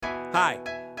Hi,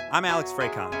 I'm Alex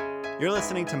Fraycon. You're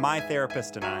listening to My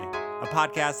Therapist and I, a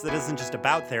podcast that isn't just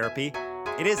about therapy,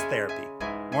 it is therapy.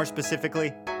 More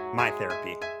specifically, my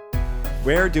therapy.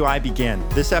 Where do I begin?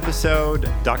 This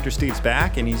episode, Dr. Steve's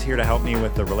back, and he's here to help me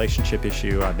with the relationship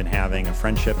issue I've been having, a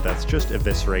friendship that's just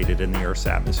eviscerated in the Earth's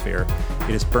atmosphere.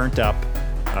 It is burnt up,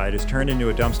 it is turned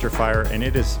into a dumpster fire, and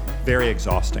it is very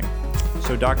exhausting.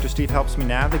 So Dr. Steve helps me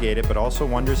navigate it, but also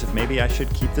wonders if maybe I should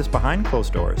keep this behind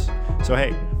closed doors. So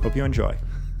hey, hope you enjoy.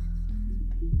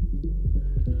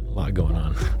 A lot going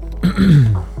on.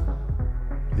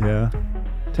 Yeah.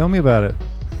 Tell me about it.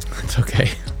 It's okay.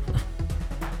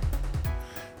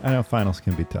 I know finals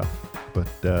can be tough, but,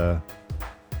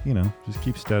 just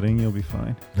keep studying. You'll be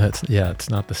fine. It's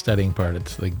not the studying part.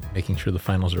 It's like making sure the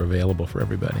finals are available for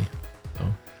everybody.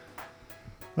 So,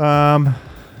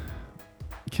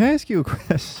 can I ask you a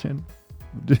question?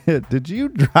 Did you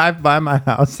drive by my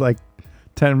house like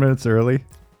 10 minutes early?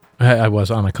 I was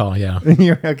on a call, yeah.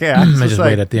 You're okay. I just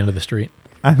wait at the end of the street.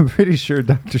 I'm pretty sure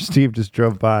Dr. Steve just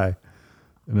drove by,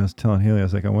 and I was telling Haley, I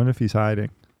was like, I wonder if he's hiding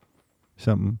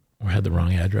something. Or had the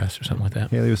wrong address or something like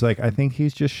that. Haley was like, I think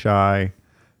he's just shy.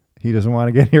 He doesn't want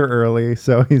to get here early,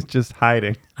 so he's just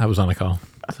hiding. I was on a call,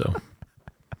 so.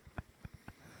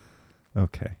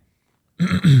 Okay.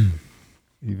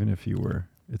 Even if you were,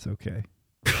 it's okay.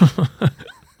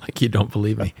 Like you don't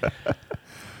believe me.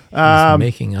 He's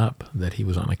making up that he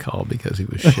was on a call because he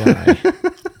was shy.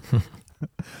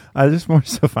 I just more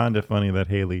so found it funny that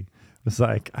Haley was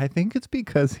like, I think it's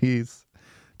because he's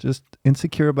just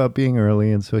insecure about being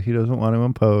early, and so he doesn't want to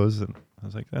impose. And I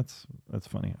was like, that's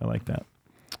funny. I like that.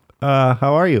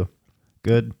 How are you?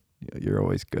 Good. You're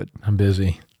always good. I'm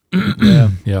busy.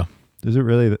 Yeah. Yeah. Is it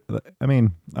really? I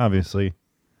mean, obviously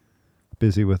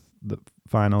busy with the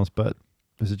finals, but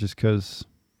is it just because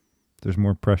there's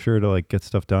more pressure to like get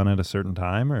stuff done at a certain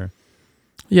time, or?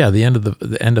 Yeah, the end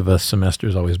of a semester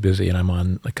is always busy, and I'm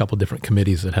on a couple different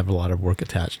committees that have a lot of work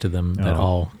attached to them that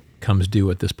all comes due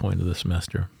at this point of the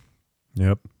semester.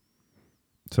 Yep.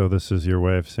 So this is your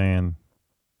way of saying,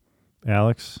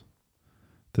 Alex,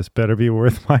 this better be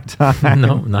worth my time.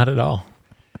 No, not at all.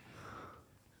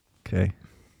 Okay.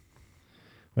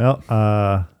 Well,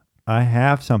 I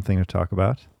have something to talk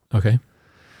about. Okay.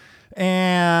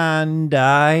 And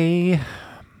I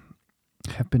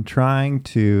have been trying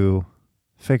to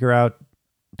figure out,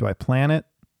 do I plan it?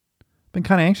 Been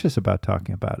kind of anxious about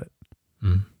talking about it.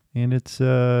 Mm. And it's,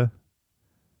 I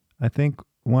think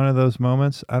one of those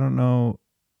moments, I don't know,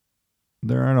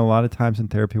 there aren't a lot of times in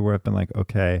therapy where I've been like,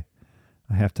 okay,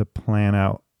 I have to plan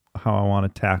out how I want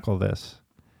to tackle this.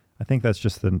 I think that's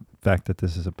just the fact that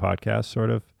this is a podcast sort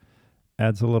of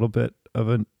adds a little bit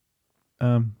of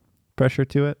a pressure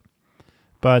to it.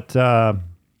 But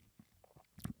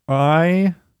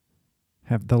I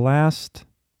have, the last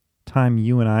time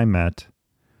you and I met,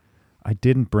 I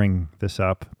didn't bring this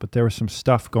up, but there was some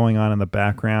stuff going on in the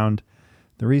background.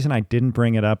 The reason I didn't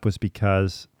bring it up was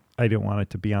because I didn't want it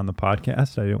to be on the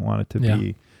podcast. I didn't want it to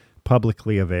be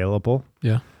publicly available.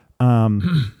 Yeah.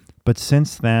 But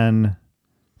since then,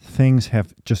 things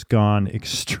have just gone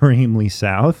extremely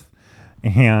south,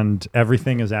 and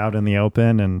everything is out in the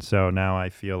open. And so now I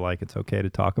feel like it's okay to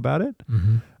talk about it.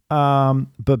 Mm-hmm.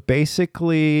 But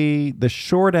basically, the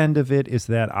short end of it is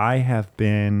that I have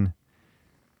been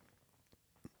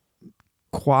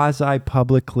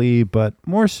quasi-publicly, but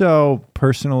more so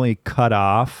personally cut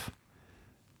off.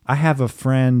 I have a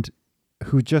friend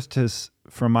who just has,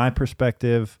 from my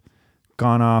perspective,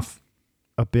 gone off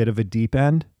a bit of a deep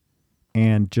end,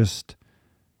 and just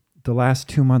the last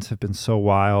 2 months have been so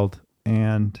wild,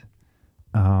 and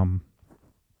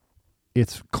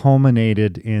it's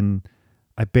culminated in,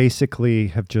 I basically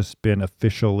have just been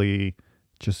officially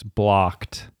just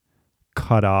blocked,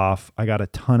 cut off. I got a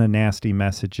ton of nasty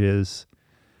messages.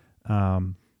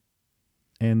 And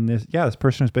this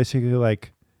person is basically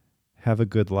like, have a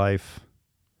good life.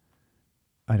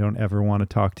 I don't ever want to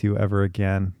talk to you ever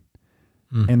again.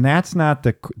 And that's not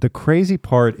the crazy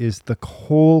part, is the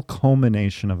whole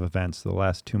culmination of events the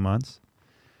last 2 months.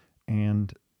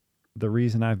 And the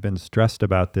reason I've been stressed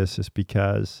about this is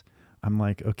because I'm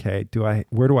like, okay,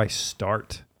 where do I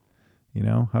start?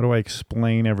 How do I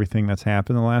explain everything that's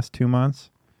happened the last 2 months?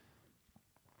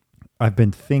 I've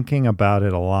been thinking about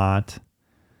it a lot,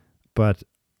 but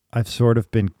I've sort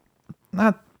of been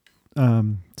not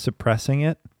suppressing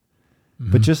it,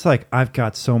 but just like I've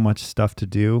got so much stuff to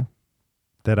do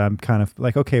that I'm kind of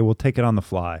like, okay, we'll take it on the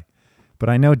fly. But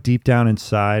I know deep down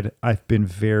inside, I've been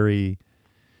very,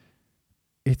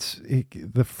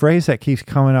 the phrase that keeps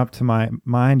coming up to my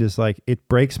mind is like, it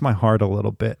breaks my heart a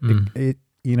little bit.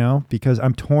 because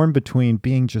I'm torn between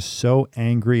being just so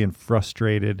angry and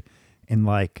frustrated and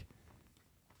like,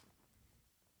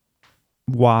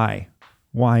 why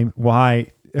are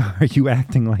you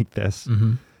acting like this?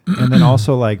 Mm-hmm. And then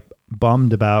also like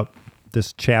bummed about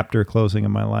this chapter closing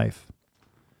in my life.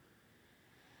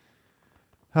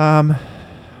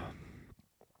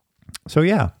 So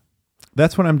yeah,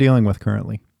 that's what I'm dealing with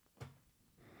currently.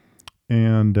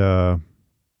 And, I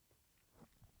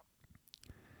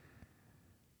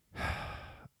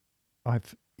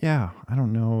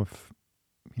don't know if,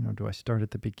 do I start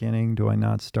at the beginning? Do I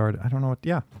not start? I don't know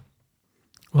yeah.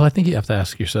 Well, I think you have to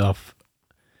ask yourself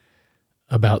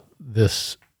about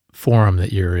this forum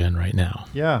that you're in right now.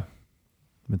 Yeah.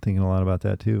 I've been thinking a lot about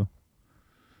that too.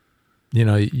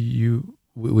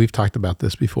 We've talked about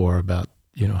this before about,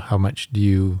 how much do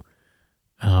you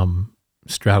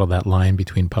straddle that line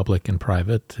between public and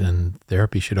private, and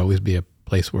therapy should always be a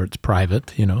place where it's private,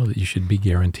 that you should be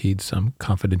guaranteed some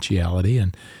confidentiality.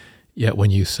 And yet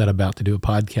when you set about to do a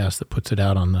podcast that puts it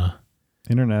out on the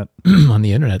internet,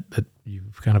 that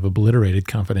you've kind of obliterated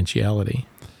confidentiality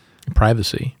and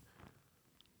privacy.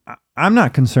 I'm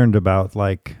not concerned about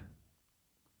like,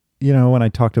 when I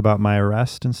talked about my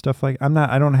arrest and stuff I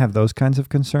don't have those kinds of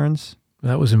concerns.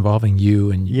 That was involving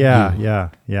you and Yeah.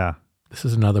 This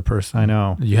is another person. I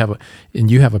know.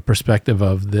 You have a perspective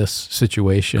of this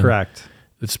situation. Correct.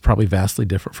 It's probably vastly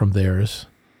different from theirs.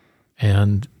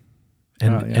 And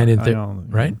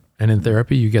right? And in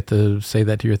therapy, you get to say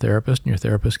that to your therapist, and your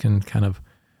therapist can kind of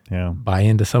buy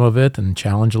into some of it and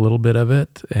challenge a little bit of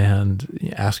it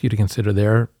and ask you to consider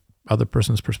their other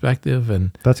person's perspective.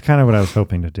 And that's kind of what I was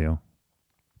hoping to do.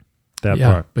 That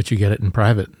part. But you get it in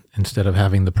private instead of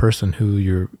having the person who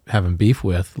you're having beef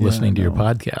with listening to your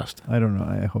podcast. I don't know.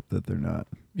 I hope that they're not.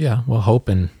 Yeah. Well, hope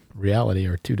and reality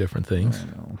are two different things. I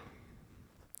know.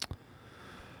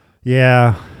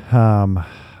 Yeah.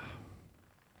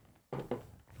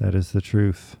 That is the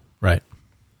truth. Right.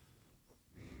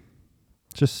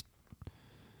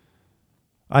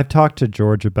 I've talked to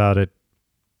George about it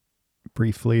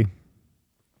briefly.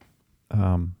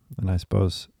 And I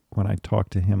suppose when I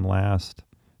talked to him last,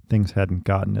 things hadn't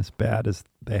gotten as bad as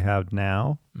they have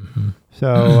now. Mm-hmm.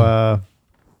 So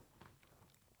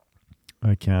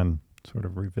I can sort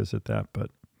of revisit that, but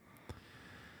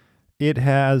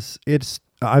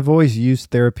I've always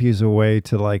used therapy as a way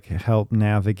to like help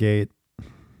navigate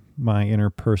my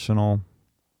interpersonal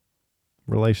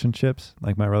relationships,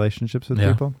 like my relationships with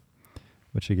people,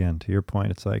 which again, to your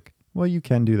point, it's like, well, you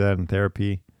can do that in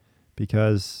therapy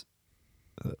because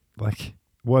like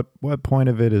what point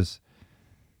of it is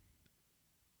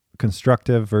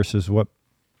constructive versus what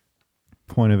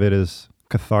point of it is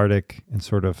cathartic and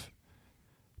sort of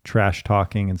trash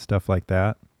talking and stuff like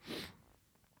that.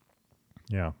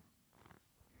 Yeah.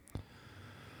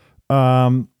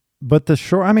 But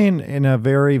in a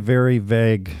very, very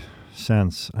vague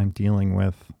sense, I'm dealing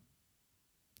with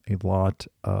a lot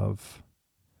of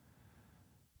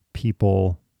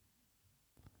people.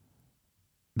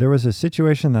 There was a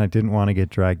situation that I didn't want to get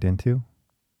dragged into,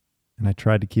 and I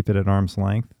tried to keep it at arm's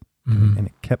length, and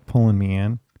it kept pulling me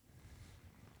in.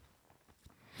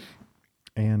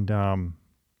 And I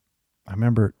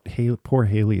remember poor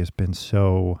Haley has been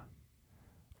so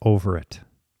over it.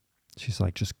 She's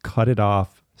like, just cut it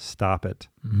off, stop it.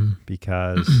 Mm-hmm.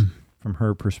 Because from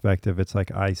her perspective, it's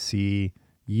like, I see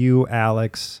you,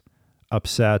 Alex,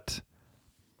 upset.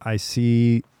 I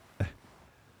see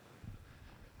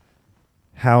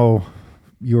how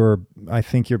I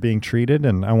think you're being treated,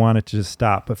 and I want it to just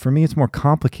stop. But for me, it's more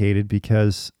complicated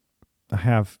because I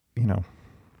have,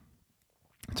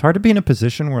 it's hard to be in a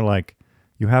position where like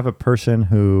you have a person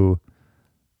who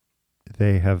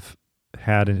they have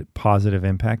had a positive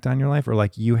impact on your life, or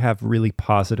like you have really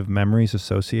positive memories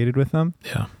associated with them.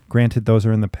 Yeah. Granted, those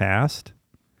are in the past.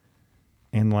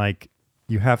 And like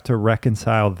you have to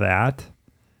reconcile that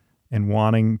and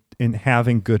wanting and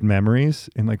having good memories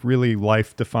and like really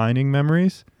life-defining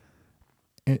memories,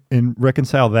 and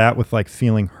reconcile that with like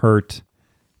feeling hurt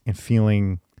and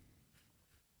feeling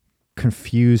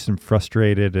confused and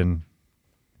frustrated and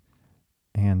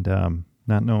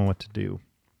not knowing what to do.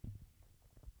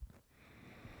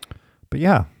 But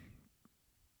yeah,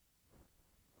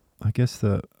 I guess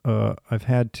I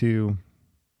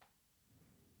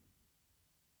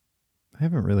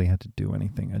haven't really had to do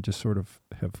anything. I just sort of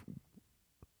have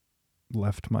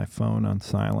left my phone on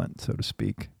silent, so to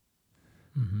speak,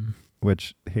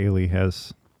 which Haley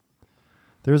has.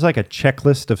 There's like a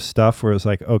checklist of stuff where it's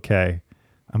like, okay,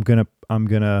 I'm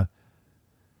gonna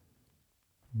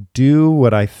do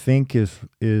what I think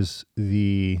is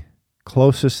the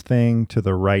closest thing to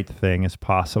the right thing as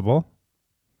possible,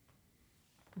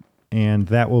 and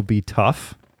that will be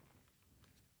tough.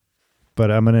 But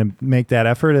I'm going to make that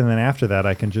effort, and then after that,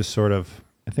 I can just sort of.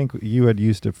 I think you had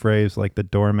used a phrase like the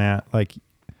doormat. Like,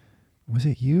 was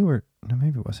it you or no?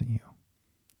 Maybe it wasn't you.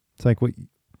 It's like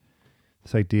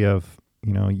this idea of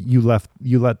you let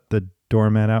the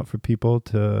doormat out for people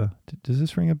to. Does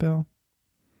this ring a bell?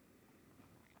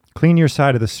 Clean your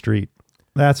side of the street.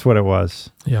 That's what it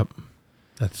was. Yep.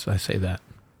 I say that.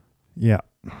 Yeah.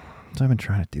 So I've been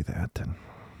trying to do that,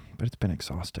 but it's been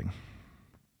exhausting.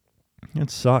 It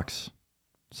sucks.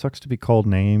 It sucks to be called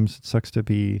names. It sucks to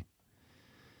be,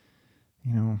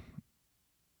 it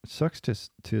sucks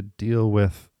to deal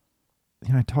with,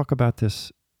 I talk about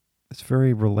this. It's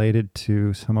very related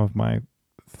to some of my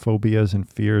phobias and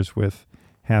fears with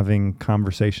having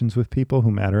conversations with people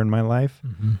who matter in my life,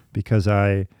 because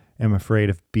I am afraid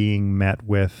of being met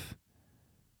with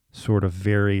sort of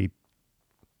very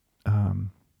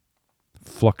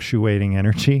fluctuating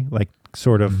energy, like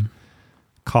sort of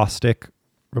caustic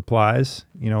replies,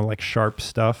 like sharp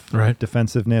stuff, right?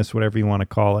 Defensiveness, whatever you want to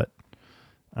call it.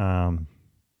 And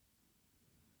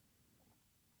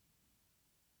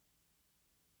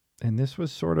this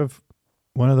was sort of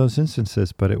one of those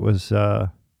instances, but it was it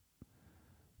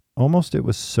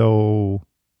was so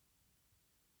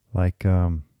like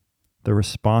the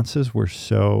responses were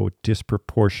so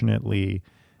disproportionately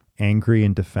angry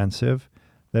and defensive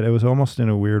that it was almost in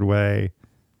a weird way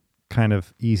kind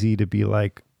of easy to be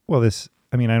like, well,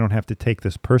 I don't have to take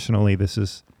this personally. This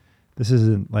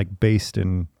isn't like based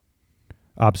in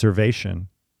observation.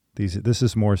 This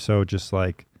is more so just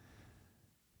like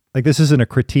this isn't a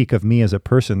critique of me as a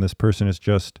person. This person is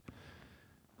just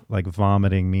like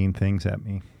vomiting mean things at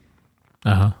me.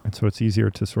 Uh-huh. And so it's easier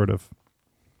to sort of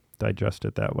digest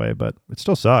it that way, but it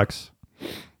still sucks.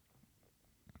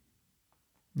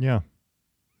 Yeah.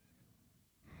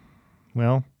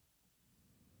 Well,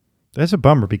 that's a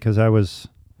bummer because I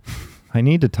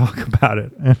need to talk about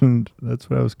it, and that's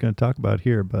what I was going to talk about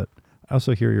here, but I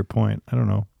also hear your point. I don't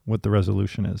know what the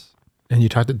resolution is. And you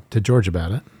talked to George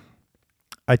about it?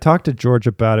 I talked to George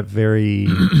about it very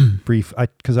brief,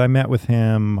 because I met with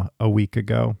him a week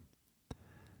ago,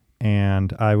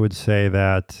 and I would say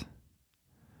that,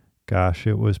 gosh,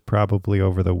 it was probably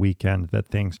over the weekend that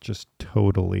things just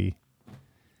totally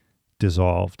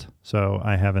dissolved. So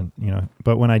I haven't,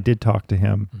 but when I did talk to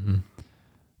him,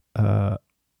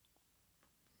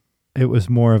 it was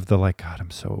more of the like, God,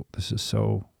 this is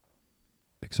so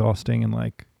exhausting. And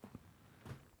like,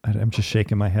 I'm just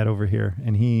shaking my head over here.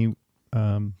 And he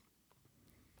was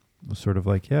sort of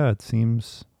like, yeah, it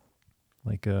seems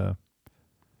like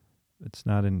it's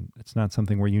not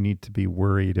something where you need to be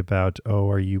worried about,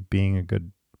 are you doing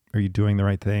the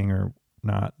right thing or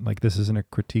not? Like, this isn't a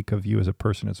critique of you as a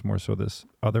person. It's more so this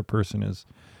other person is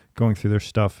going through their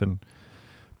stuff and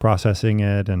processing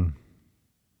it and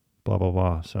blah, blah,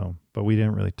 blah. So, but we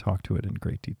didn't really talk to it in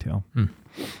great detail. I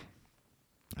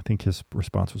think his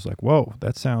response was like, whoa,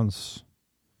 that sounds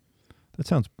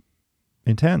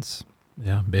intense.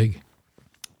 Yeah. Big.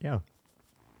 Yeah.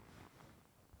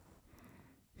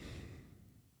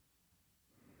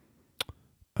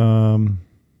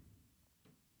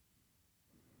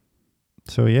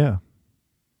 So yeah.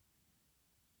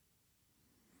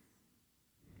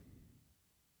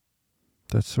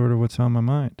 That's sort of what's on my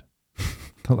mind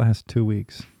the last 2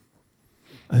 weeks.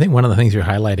 I think one of the things you're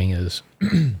highlighting is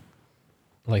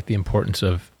like the importance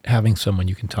of having someone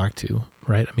you can talk to,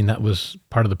 right? I mean, that was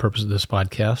part of the purpose of this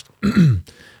podcast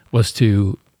was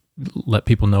to let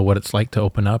people know what it's like to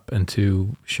open up and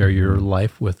to share your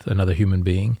life with another human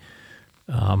being,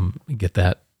 get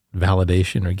that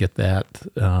validation or get that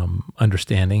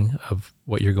understanding of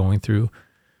what you're going through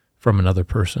from another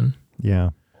person.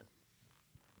 Yeah.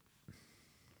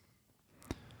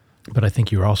 But I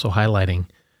think you're also highlighting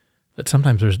that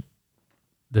sometimes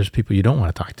there's people you don't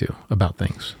want to talk to about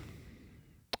things.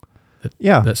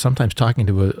 That sometimes talking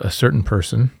to a certain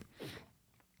person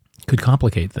could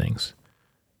complicate things,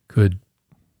 could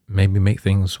maybe make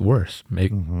things worse,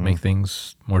 make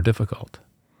things more difficult.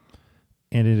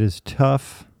 And it is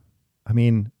tough. I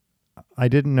mean, I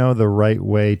didn't know the right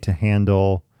way to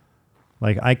handle,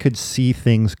 like, I could see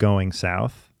things going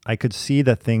south. I could see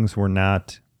that things were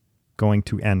not going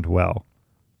to end well,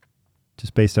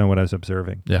 just based on what I was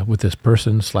observing. Yeah, with this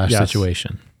person /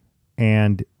 situation.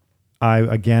 And I,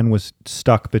 again, was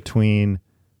stuck between,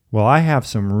 well, I have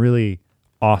some really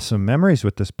awesome memories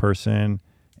with this person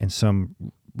and some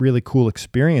really cool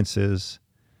experiences.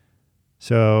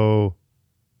 So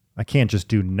I can't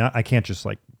just I can't just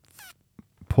like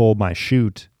pull my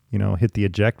chute, hit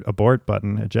the abort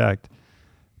button, eject.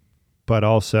 But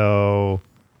also,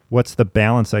 what's the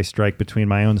balance I strike between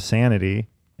my own sanity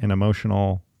and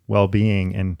emotional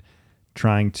well-being and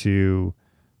trying to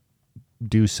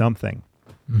do something.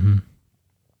 Mm-hmm.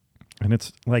 And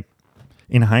it's like,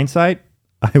 in hindsight,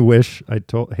 I wish I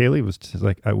told Haley was just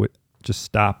like, I would just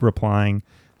stop replying,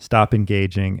 stop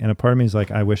engaging. And a part of me is like,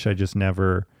 I wish I just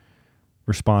never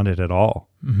responded at all.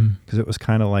 Because it was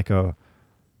kind of like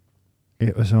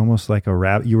it was almost like a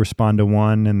rabbit. You respond to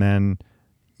one and then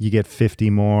you get 50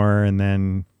 more. And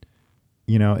then,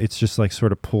 you know, it's just like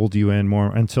sort of pulled you in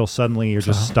more until suddenly you're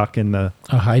just stuck in the...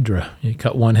 A hydra. You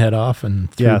cut one head off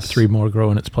and three more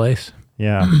grow in its place.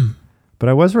 Yeah. But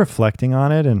I was reflecting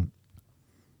on it, and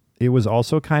it was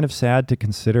also kind of sad to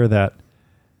consider that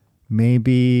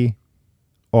maybe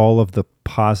all of the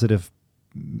positive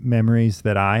memories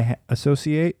that I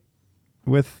associate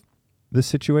with this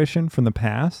situation from the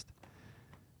past,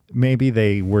 maybe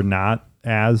they were not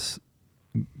as...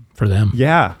 For them.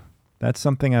 Yeah. That's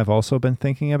something I've also been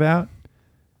thinking about,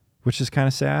 which is kind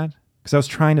of sad. Because I was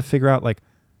trying to figure out, like,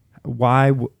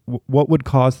 what would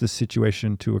cause this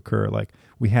situation to occur? Like,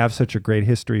 we have such a great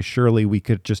history. Surely we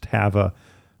could just have a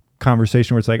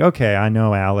conversation where it's like, okay, I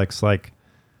know Alex, like,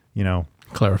 you know.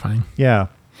 Clarifying. Yeah.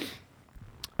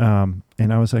 And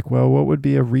I was like, well, what would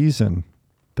be a reason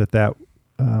that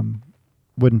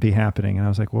wouldn't be happening? And I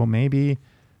was like, well, maybe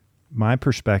my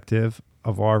perspective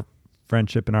of our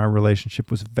friendship and our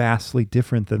relationship was vastly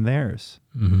different than theirs.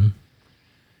 Mm-hmm.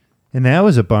 And that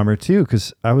was a bummer too,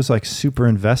 because I was like super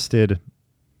invested.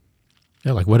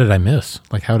 Yeah, like what did I miss?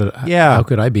 Like how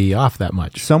could I be off that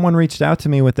much? Someone reached out to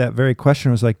me with that very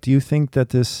question. Was like, do you think that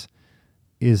this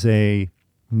is a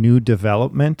new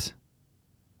development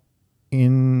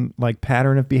in like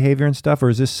pattern of behavior and stuff, or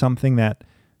is this something that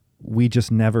we just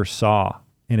never saw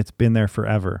and it's been there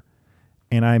forever?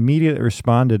 And I immediately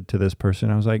responded to this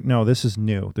person. I was like, no, this is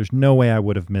new. There's no way I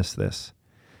would have missed this.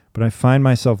 But I find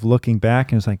myself looking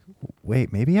back and it's like,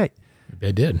 wait, maybe I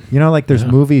did. You know, like there's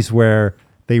movies where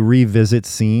they revisit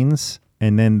scenes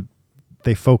and then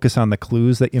they focus on the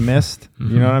clues that you missed.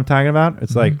 You know what I'm talking about?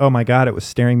 It's like, oh my God, it was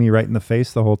staring me right in the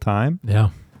face the whole time. Yeah.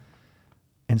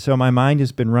 And so my mind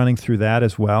has been running through that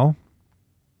as well.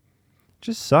 It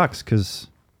just sucks because,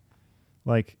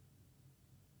 like,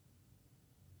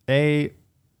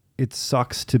 it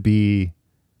sucks to be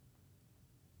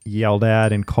yelled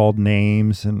at and called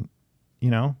names, and,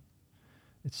 you know,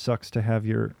 it sucks to have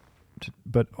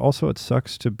but also it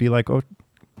sucks to be like, oh,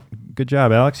 good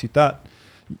job, Alex. You thought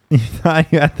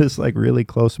you had this like really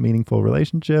close, meaningful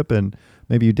relationship, and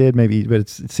maybe you did, but it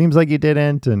seems like you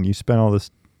didn't, and you spent all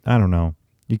this, I don't know.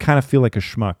 You kind of feel like a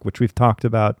schmuck, which we've talked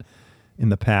about in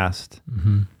the past,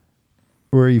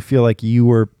 where you feel like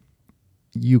you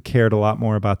cared a lot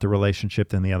more about the relationship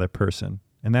than the other person.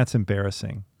 And that's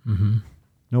embarrassing. Mm-hmm.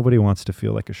 Nobody wants to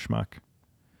feel like a schmuck.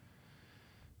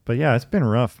 But yeah, it's been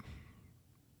rough.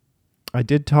 I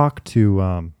did talk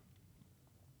to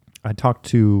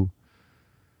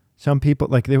some people.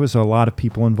 Like, there was a lot of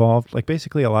people involved. Like,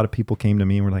 basically a lot of people came to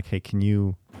me and were like, hey, can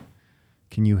you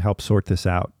help sort this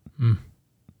out?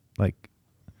 Like,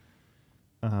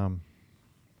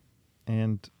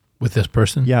 and with this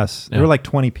person? Yes. There were like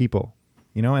 20 people,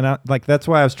 you know, and that's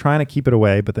why I was trying to keep it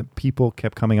away, but then people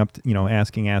kept coming up, to, you know,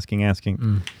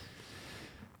 asking.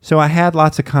 So I had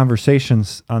lots of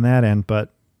conversations on that end,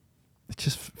 but it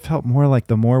just felt more like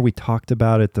the more we talked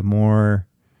about it, the more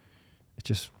it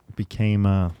just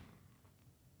became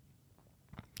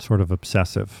sort of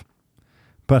obsessive.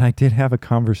 But I did have a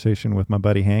conversation with my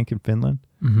buddy Hank in Finland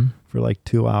for like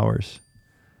 2 hours.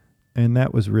 And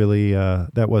that was really,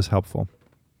 that was helpful.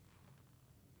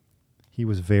 He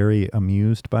was very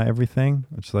amused by everything.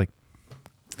 It's like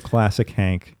classic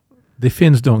Hank. The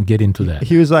Finns don't get into that.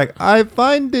 He was like, I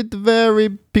find it very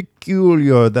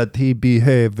peculiar that he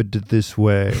behaved this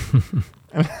way.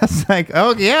 And I was like,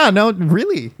 oh, yeah, no,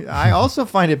 really. I also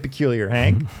find it peculiar,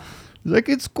 Hank. He's like,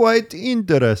 it's quite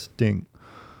interesting.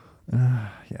 Yeah,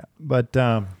 but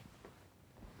yeah,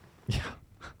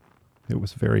 it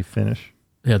was very Finnish.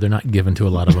 Yeah, they're not given to a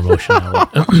lot of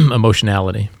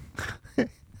emotionality.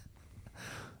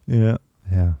 Yeah.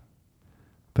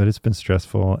 But it's been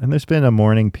stressful. And there's been a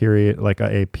mourning period, like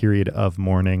a period of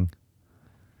mourning.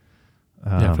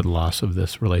 For the loss of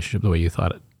this relationship, the way you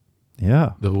thought it.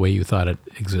 Yeah. The way you thought it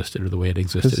existed, or the way it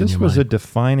existed in your mind. Because this was a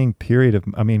defining period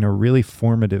a really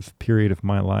formative period of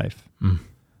my life.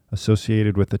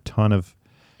 Associated with a ton of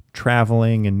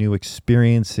traveling and new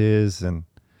experiences, and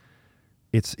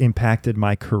it's impacted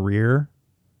my career,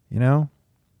 you know?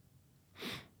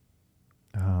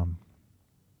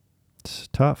 It's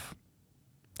tough.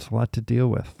 It's a lot to deal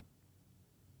with.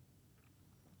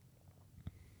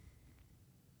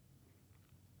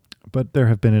 But there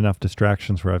have been enough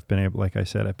distractions where I've been able, like I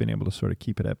said, I've been able to sort of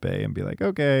keep it at bay and be like,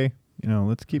 okay,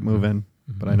 let's keep moving.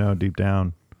 Mm-hmm. But I know deep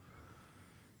down,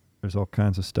 there's all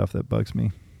kinds of stuff that bugs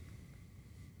me.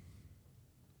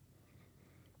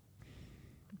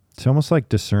 It's almost like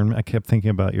discernment. I kept thinking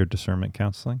about your discernment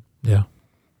counseling. Yeah.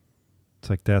 It's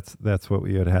like that's what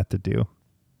we would have to do.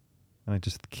 And I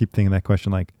just keep thinking that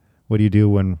question, like, what do you do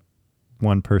when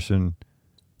one person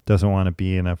doesn't want to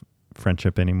be in a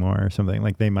friendship anymore or something?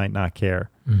 Like, they might not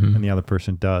care, Mm-hmm. and the other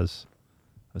person does.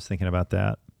 I was thinking about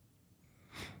that.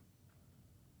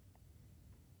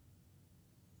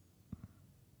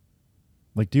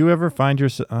 Like, do you ever find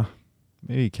yourself,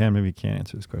 maybe you can't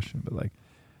answer this question, but like,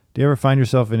 do you ever find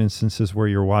yourself in instances where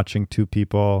you're watching two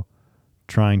people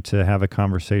trying to have a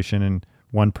conversation, and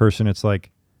one person, it's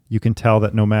like, you can tell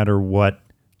that no matter what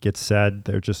gets said,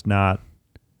 they're just not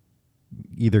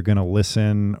either going to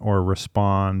listen or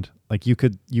respond. Like, you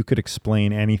could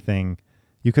explain anything.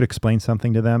 You could explain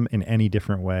something to them in any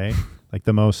different way, like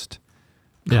the most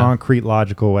concrete,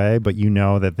 logical way, but you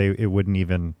know that it wouldn't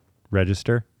even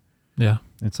register. Yeah.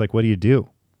 It's like, what do you do?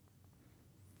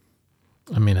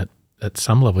 I mean, at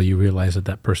some level, you realize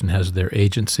that person has their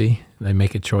agency. They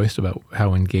make a choice about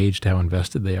how engaged, how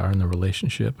invested they are in the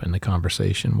relationship and the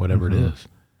conversation, whatever it is.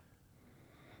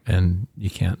 And you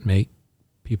can't make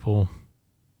people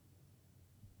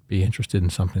be interested in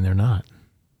something they're not.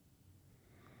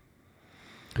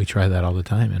 We try that all the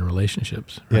time in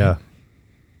relationships. Right? Yeah.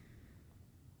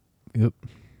 Yep.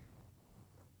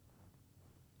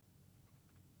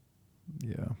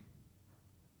 Yeah.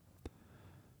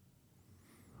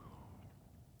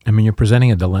 I mean, you're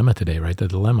presenting a dilemma today, right? The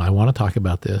dilemma. I want to talk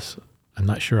about this. I'm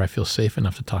not sure I feel safe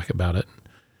enough to talk about it.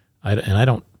 I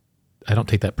don't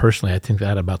take that personally. I think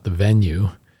that about the venue,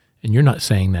 and you're not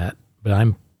saying that, but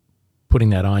I'm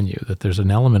putting that on you, that there's an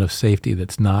element of safety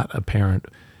that's not apparent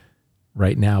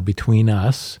right now between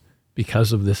us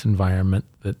because of this environment,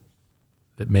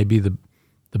 that maybe the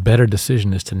better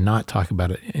decision is to not talk about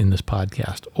it in this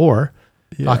podcast, or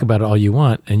talk about it all you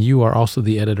want, and you are also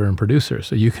the editor and producer,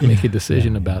 so you can make a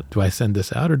decision about, do I send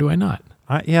this out or do I not?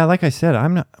 Like I said,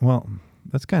 I'm not, well,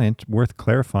 that's kind of worth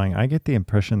clarifying. I get the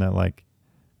impression that, like,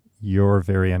 you're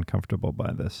very uncomfortable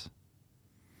by this.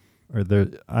 Or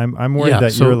I'm worried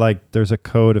that you're like, there's a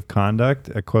code of conduct,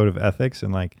 a code of ethics,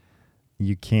 and like,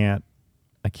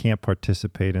 I can't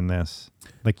participate in this.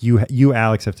 Like, you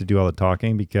Alex have to do all the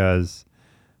talking because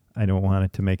I don't want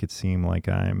it to make it seem like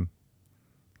I'm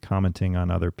commenting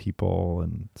on other people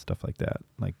and stuff like that.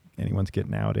 Like, anyone's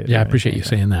getting outed. Yeah, I appreciate you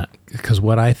saying that, because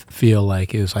what I feel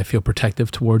like is I feel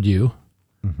protective toward you.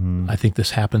 Mm-hmm. I think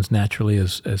this happens naturally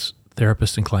as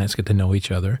therapists and clients get to know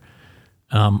each other.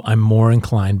 I'm more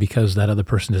inclined, because that other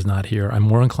person is not here, I'm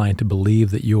more inclined to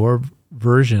believe that your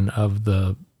version of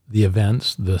the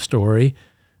events, the story,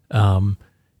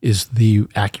 is the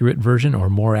accurate version or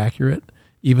more accurate,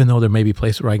 even though there may be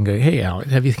places where I can go, hey, Alex,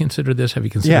 have you considered this? Have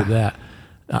you considered that?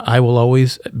 I will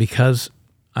always, because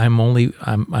I'm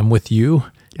with you,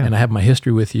 and I have my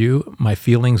history with you, my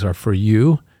feelings are for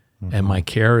you, and my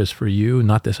care is for you,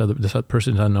 not this other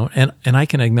person is unknown. And I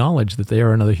can acknowledge that they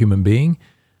are another human being,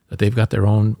 that they've got their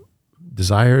own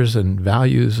desires and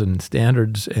values and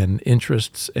standards and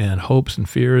interests and hopes and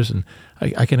fears, and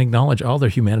I can acknowledge all their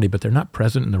humanity, but they're not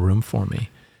present in the room for me.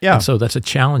 Yeah. And so that's a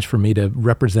challenge for me to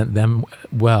represent them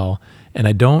well, and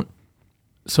I don't.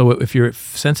 So if you're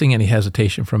sensing any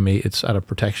hesitation from me, it's out of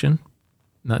protection,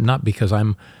 not because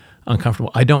I'm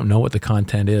uncomfortable. I don't know what the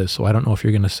content is, so I don't know if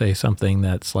you're going to say something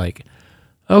that's like,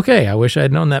 okay, I wish I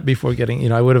had known that before getting,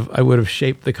 I would have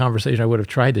shaped the conversation. I would have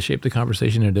tried to shape the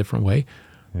conversation in a different way.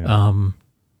 Yeah.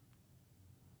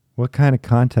 What kind of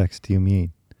context do you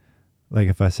mean? Like,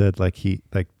 if I said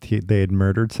they had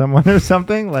murdered someone or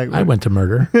something, like I went to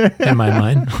murder in my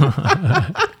mind.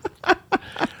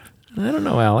 I don't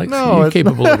know, Alex. No, you're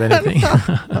capable of anything.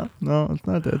 No, it's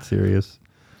not that serious.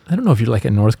 I don't know if you're like a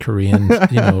North Korean,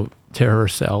 terror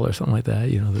cell or something like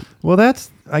that. Well,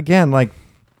 that's again, like,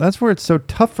 that's where it's so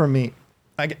tough for me.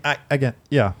 I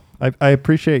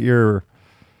appreciate your.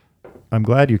 I'm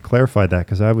glad you clarified that,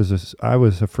 because I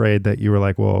was afraid that you were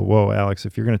like, whoa, Alex,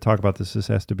 if you're going to talk about this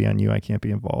has to be on you. I can't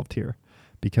be involved here,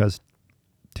 because,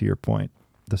 to your point,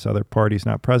 this other party's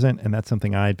not present, and that's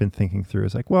something I had been thinking through.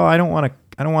 It's like, well, I don't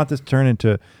want this to turn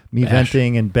into me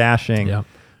venting and bashing,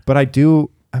 but I do.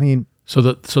 I mean, so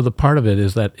the part of it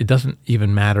is that it doesn't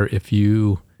even matter if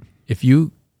you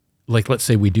like, let's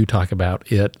say we do talk about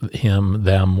it, him,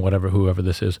 them, whomever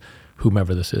this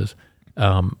is.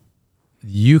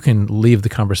 You can leave the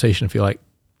conversation and feel like,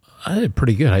 I did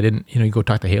pretty good. I didn't, you go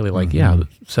talk to Haley like, the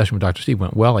session with Dr. Steve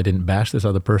went well. I didn't bash this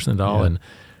other person at all.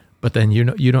 But then you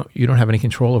don't have any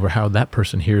control over how that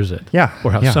person hears it,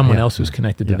 or how someone else who's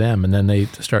connected to them, and then they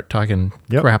start talking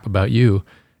crap about you,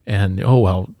 and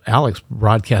Alex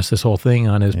broadcast this whole thing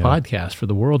on his podcast for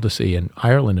the world to see in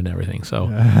Ireland and everything. So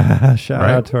shout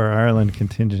out to our Ireland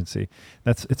contingency.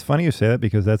 It's funny you say that,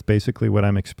 because that's basically what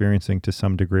I'm experiencing to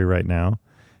some degree right now.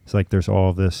 It's like there's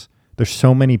all this. There's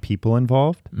so many people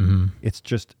involved. Mm-hmm. It's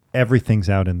just everything's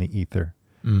out in the ether.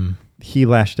 Mm. He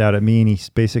lashed out at me, and he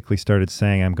basically started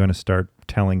saying, I'm going to start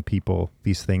telling people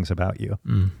these things about you.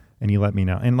 Mm. And he let me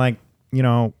know. And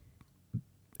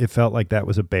it felt like that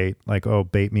was a bait,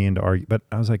 bait me into argue. But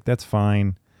I was like, that's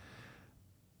fine.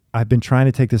 I've been trying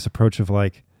to take this approach of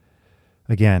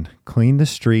again, clean the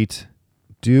street,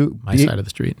 side of the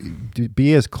street,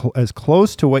 be as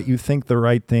close to what you think the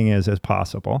right thing is as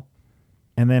possible.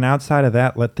 And then outside of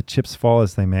that, let the chips fall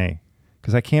as they may.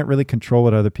 Because I can't really control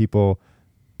what other people,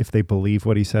 if they believe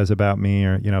what he says about me,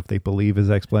 or, if they believe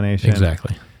his explanation.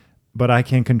 Exactly. But I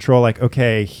can control,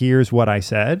 okay, here's what I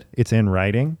said. It's in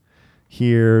writing.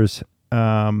 Here's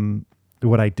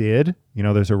what I did.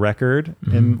 There's a record,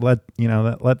 and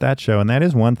let that show. And that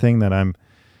is one thing that I'm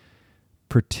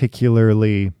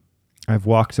particularly, I've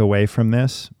walked away from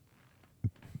this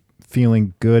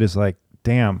feeling good, is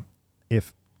damn,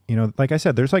 if, like I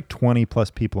said, there's 20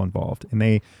 plus people involved, and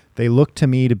they look to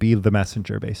me to be the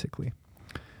messenger, basically.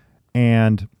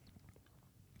 And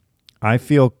I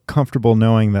feel comfortable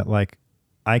knowing that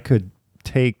I could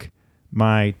take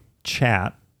my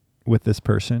chat with this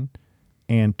person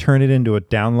and turn it into a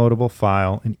downloadable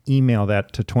file and email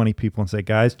that to 20 people and say,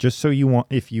 guys, just so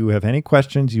if you have any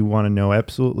questions, you want to know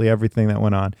absolutely everything that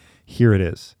went on, here it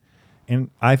is.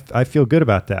 And I feel good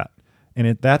about that.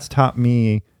 And that's taught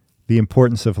me the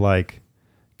importance of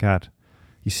God,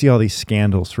 you see all these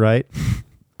scandals, right?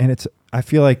 And I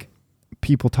feel like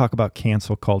people talk about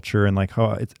cancel culture and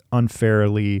how it's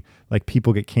unfairly,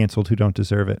 people get canceled who don't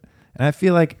deserve it. And I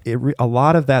feel like a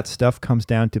lot of that stuff comes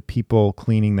down to people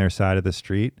cleaning their side of the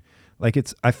street.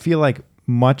 I feel like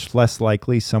much less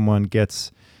likely someone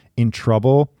gets in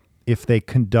trouble if they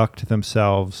conduct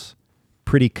themselves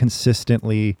pretty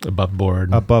consistently above board.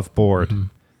 Mm-hmm.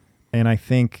 And I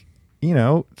think,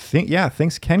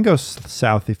 things can go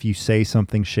south if you say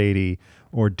something shady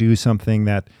or do something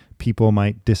that people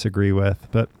might disagree with.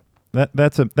 But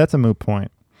that's a moot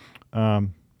point. I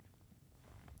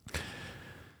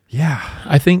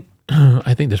think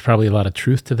there's probably a lot of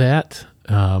truth to that.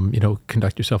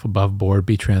 Conduct yourself above board,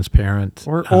 be transparent.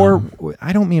 Or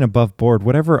I don't mean above board,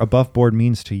 whatever above board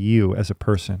means to you as a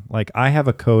person. I have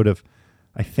a code of,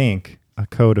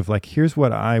 here's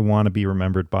what I want to be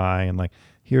remembered by, and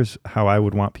here's how I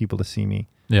would want people to see me.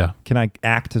 Yeah. Can I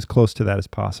act as close to that as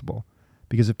possible?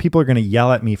 Because if people are going to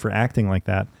yell at me for acting like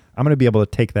that, I'm going to be able to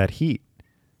take that heat.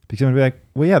 Because I'm going to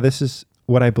be this is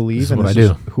what I believe, and this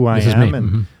is who I am.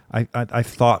 And I've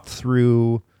thought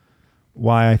through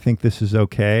why I think this is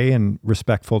okay and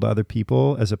respectful to other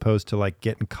people, as opposed to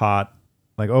getting caught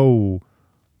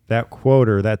that quote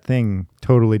or that thing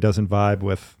totally doesn't vibe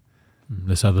with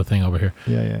this other thing over here.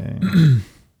 Yeah.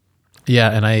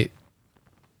 Yeah, and I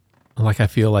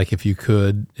feel like if you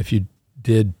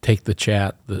did take the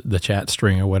chat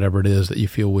string or whatever it is that you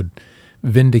feel would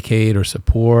vindicate or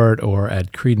support or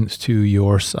add credence to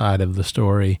your side of the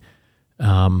story,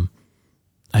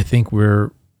 I think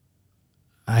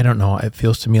I don't know, it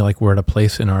feels to me like we're at a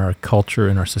place in our culture,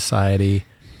 in our society,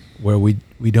 where we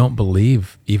don't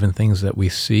believe even things that we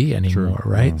see anymore,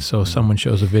 right? So someone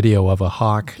shows a video of a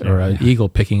hawk or an eagle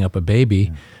picking up a baby.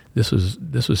 Yeah. This was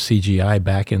CGI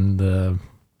back in the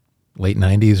late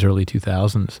 90s, early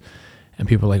 2000s. And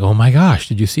people are like, oh my gosh,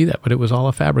 did you see that? But it was all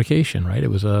a fabrication, right?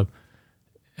 It was I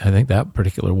think that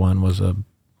particular one was a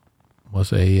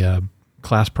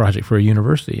class project for a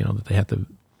university, that they had to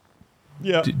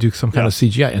do some kind of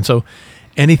CGI. And so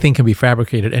anything can be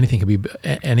fabricated, anything can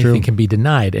be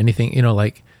denied, anything,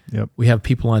 we have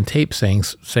people on tape saying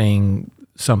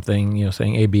something,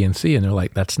 saying A, B, and C, and they're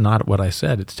like, that's not what I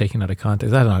said. It's taken out of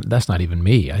context. That's not even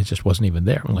me. I just wasn't even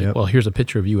there. I'm like, well, here's a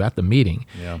picture of you at the meeting.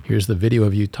 Yeah. Here's the video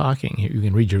of you talking. Here, you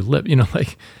can read your lip,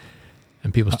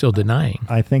 and people still denying.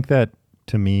 I think that,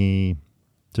 to me,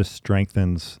 just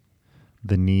strengthens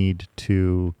the need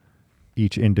to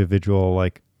each individual,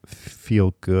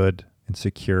 feel good and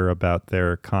secure about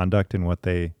their conduct and what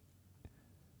they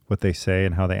say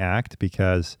and how they act,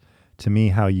 because to me,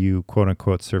 how you quote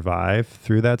unquote survive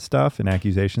through that stuff and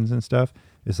accusations and stuff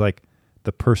is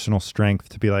the personal strength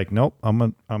to be nope,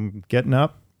 I'm getting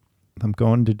up, I'm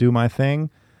going to do my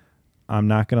thing, I'm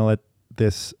not going to let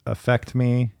this affect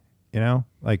me,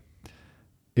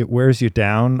 it wears you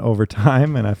down over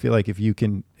time. And I feel like if you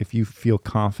feel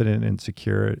confident and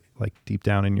secure, like deep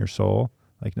down in your soul,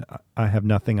 like I have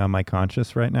nothing on my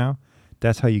conscience right now,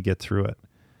 that's how you get through it.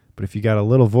 But if you got a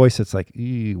little voice that's like,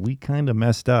 we kind of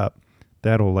messed up,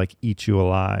 that'll like eat you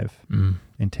alive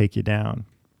and take you down.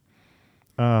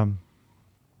 But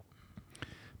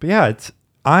yeah, it's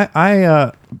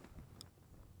I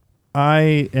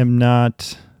am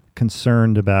not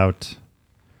concerned about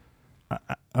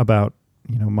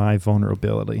my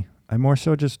vulnerability. I'm more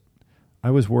so just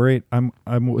I was worried. I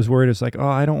was worried. It's like,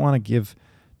 I don't want to give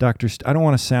I don't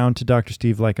want to sound to Dr.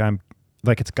 Steve like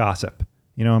it's gossip.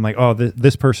 I'm like,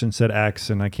 this person said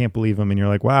X and I can't believe him. And you're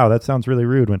like, wow, that sounds really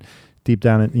rude. When deep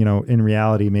down, in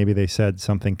reality, maybe they said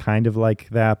something kind of like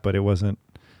that, but it wasn't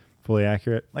fully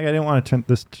accurate. Like, I didn't want to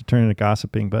turn into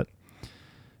gossiping, but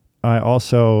I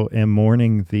also am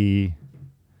mourning the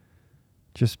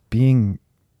just being,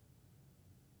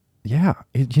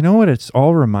 what it's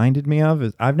all reminded me of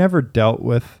is I've never dealt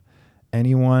with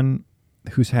anyone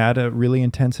who's had a really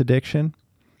intense addiction.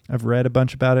 I've read a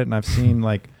bunch about it and I've seen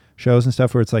like shows and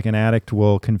stuff where it's like an addict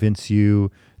will convince you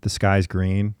the sky's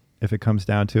green if it comes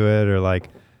down to it, or like,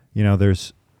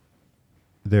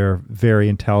 they're very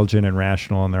intelligent and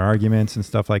rational in their arguments and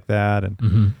stuff like that.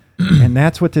 And and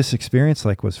that's what this experience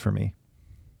like was for me.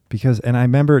 And I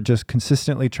remember just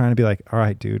consistently trying to be like, all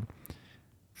right, dude,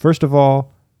 first of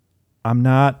all, I'm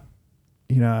not,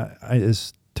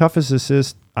 as tough as this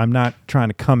is, I'm not trying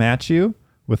to come at you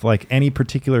with like any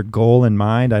particular goal in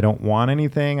mind. I don't want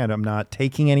anything. And I'm not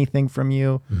taking anything from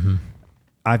you.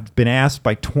 I've been asked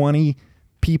by 20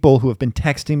 people who have been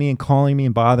texting me and calling me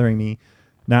and bothering me.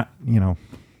 Not,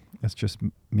 that's just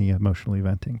me emotionally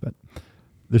venting, but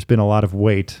there's been a lot of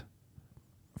weight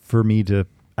for me to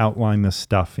outline this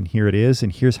stuff. And here it is.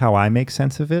 And here's how I make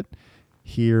sense of it.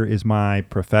 Here is my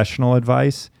professional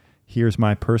advice. Here's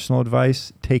my personal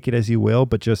advice. Take it as you will,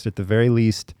 but just at the very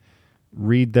least,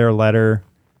 read their letter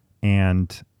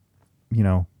and,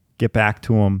 get back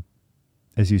to them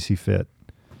as you see fit.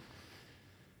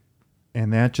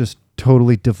 And that just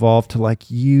totally devolved to like,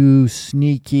 you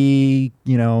sneaky,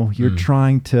 you're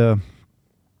trying to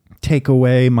take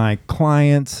away my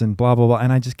clients and blah, blah, blah.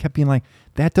 And I just kept being like,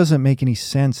 that doesn't make any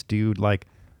sense, dude. Like,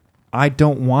 I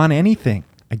don't want anything.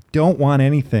 I don't want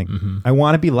anything. I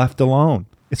want to be left alone.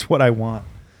 It's what I want.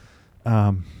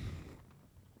 But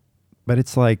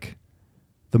it's like,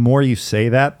 the more you say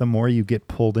that, the more you get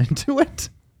pulled into it.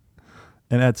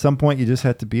 And at some point you just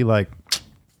have to be like,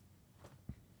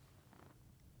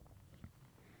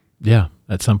 yeah,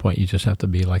 at some point you just have to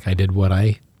be like, I did what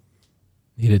I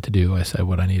needed to do. I said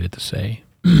what I needed to say,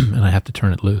 and I have to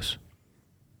turn it loose.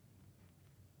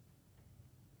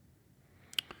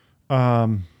 Yeah.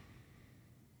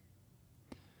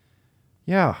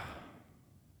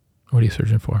 What are you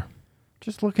searching for?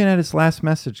 Just looking at his last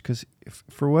message, because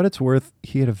for what it's worth,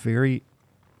 he had a very,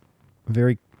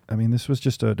 very, this was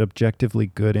just an objectively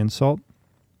good insult.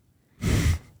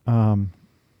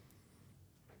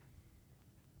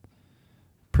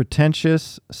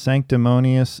 Pretentious,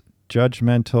 sanctimonious,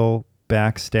 judgmental,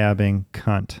 backstabbing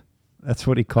cunt. That's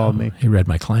what he called me. He read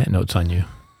my client notes on you.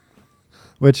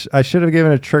 Which I should have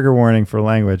given a trigger warning for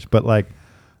language, but like,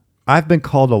 I've been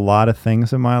called a lot of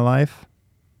things in my life.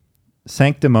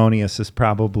 Sanctimonious is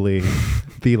probably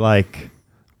the like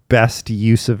best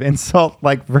use of insult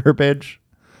like verbiage.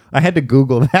 I had to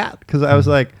Google that because I was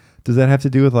like, does that have to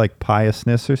do with like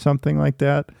piousness or something like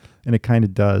that? And it kind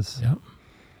of does. Yep.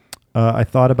 I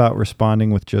thought about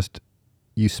responding with just,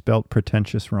 you spelt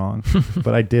pretentious wrong,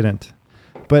 but I didn't.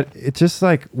 But it just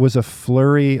like was a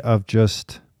flurry of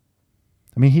just,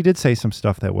 he did say some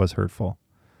stuff that was hurtful.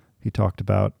 He talked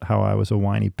about how I was a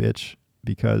whiny bitch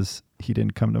because he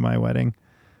didn't come to my wedding.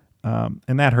 And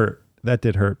that hurt. That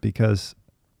did hurt because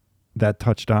that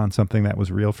touched on something that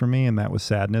was real for me, and that was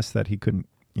sadness that he couldn't,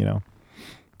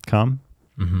 come.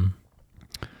 But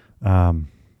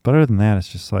other than that, it's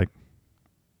just like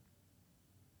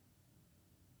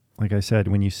I said,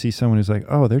 when you see someone who's like,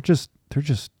 oh, they are just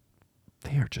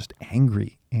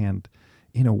angry and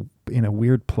in a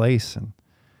weird place, and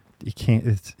you can't,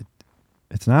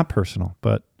 it's not personal,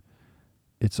 but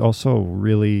it's also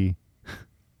really,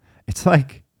 it's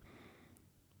like,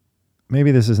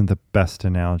 maybe this isn't the best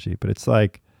analogy, but it's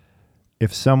like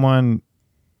if someone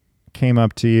came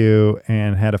up to you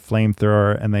and had a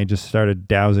flamethrower and they just started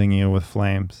dousing you with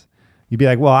flames, you'd be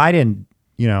like, well, I didn't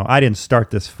start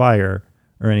this fire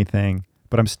or anything,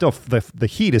 but I'm still, the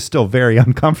heat is still very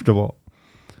uncomfortable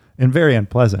and very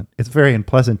unpleasant. It's very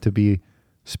unpleasant to be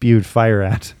spewed fire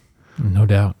at. No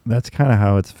doubt. That's kind of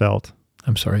how it's felt.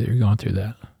 I'm sorry that you're going through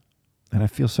that. And I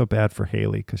feel so bad for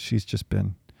Haley because she's just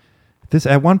been this.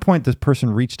 At one point, this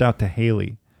person reached out to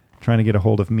Haley trying to get a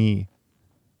hold of me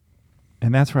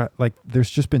And that's where, like,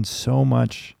 there's just been so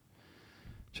much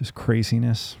just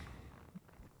craziness.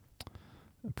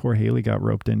 Poor Haley got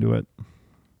roped into it.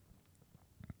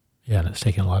 Yeah, and it's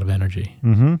taken a lot of energy.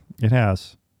 Mm-hmm. It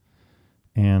has.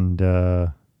 And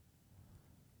I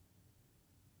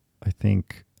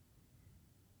think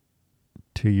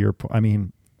to your point, I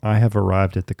mean, I have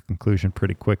arrived at the conclusion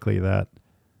pretty quickly that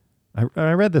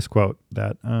I read this quote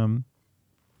that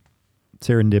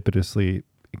serendipitously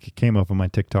came up on my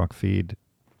TikTok feed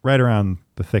right around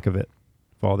the thick of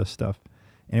all this stuff.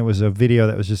 And it was a video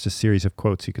that was just a series of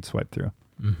quotes you could swipe through.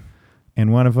 Mm.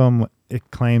 And one of them, it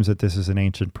claims that this is an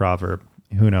ancient proverb.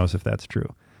 Who knows if that's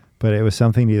true? But it was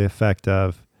something to the effect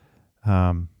of,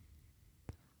 there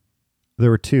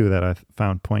were two that I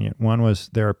found poignant. One was,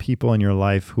 there are people in your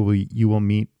life who you will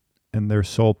meet and their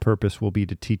sole purpose will be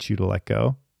to teach you to let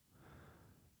go.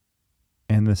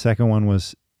 And the second one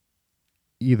was,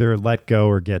 either let go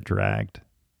or get dragged.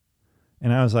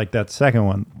 And I was like, that second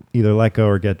one, either let go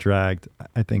or get dragged,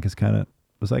 I think is kind of,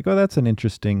 was like, oh, that's an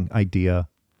interesting idea,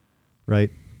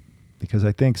 right? Because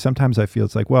I think sometimes I feel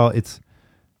it's like, well, it's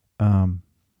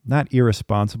not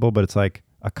irresponsible, but it's like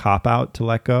a cop-out to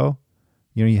let go.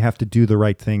 You know, you have to do the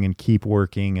right thing and keep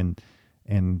working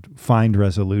and find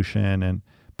resolution and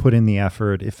put in the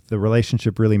effort. If the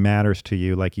relationship really matters to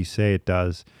you, like you say it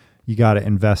does, you got to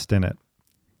invest in it.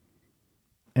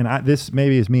 And this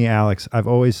maybe is me, Alex. I've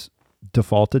always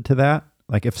defaulted to that.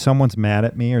 Like if someone's mad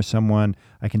at me or someone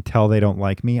I can tell they don't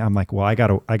like me, I'm like, well, I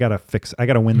gotta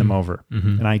win them over,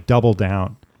 and I double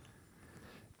down.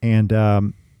 And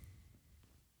a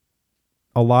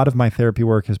lot of my therapy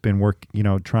work has been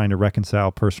trying to reconcile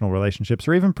personal relationships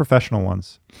or even professional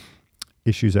ones,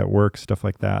 issues at work, stuff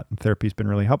like that. And therapy's been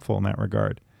really helpful in that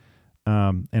regard.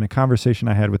 And a conversation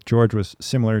I had with George was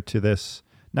similar to this,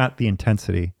 not the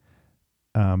intensity,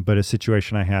 but a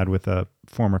situation I had with a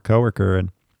former coworker.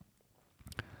 And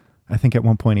I think at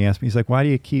one point he asked me, he's like, why do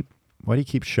you keep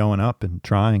showing up and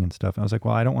trying and stuff? And I was like,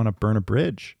 well, I don't want to burn a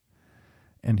bridge.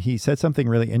 And he said something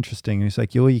really interesting. He's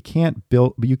like, you can't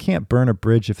burn a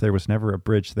bridge if there was never a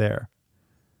bridge there.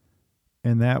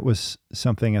 And that was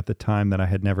something at the time that I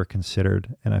had never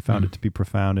considered. And I found it to be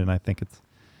profound. And I think it's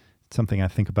something I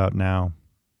think about now.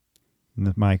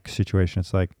 In my situation,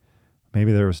 it's like,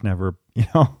 maybe there was never,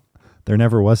 there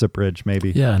never was a bridge,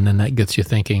 maybe. Yeah, and then that gets you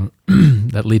thinking,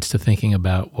 that leads to thinking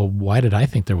about, well, why did I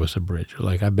think there was a bridge?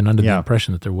 Like I've been under the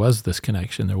impression that there was this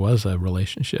connection, there was a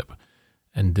relationship.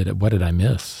 And what did I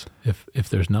miss if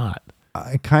there's not?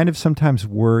 I kind of sometimes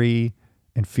worry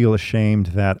and feel ashamed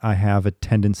that I have a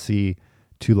tendency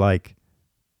to like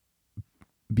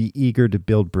be eager to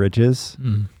build bridges,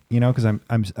 because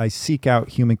I seek out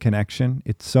human connection.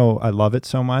 I love it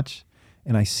so much.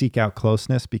 And I seek out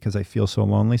closeness because I feel so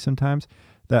lonely sometimes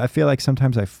that I feel like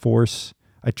sometimes I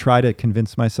try to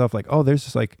convince myself like, oh, there's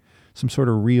just like some sort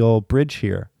of real bridge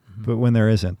here, but when there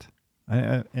isn't.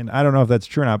 And I don't know if that's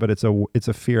true or not, but it's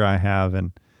a fear I have.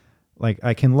 And like,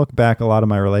 I can look back a lot of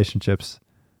my relationships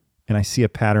and I see a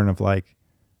pattern of like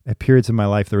at periods of my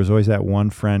life, there was always that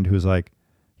one friend who's like,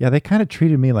 yeah, they kind of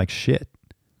treated me like shit.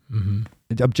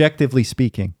 Objectively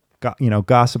speaking,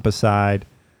 gossip aside,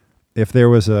 if there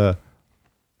was a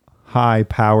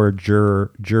high-powered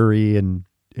jury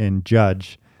and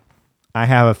judge, I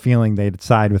have a feeling they'd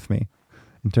side with me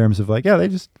in terms of like, yeah, they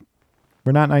just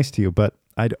were not nice to you. But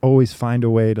I'd always find a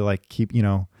way to like keep,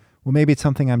 well, maybe it's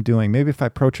something I'm doing. Maybe if I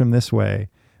approach them this way,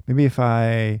 maybe if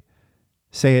I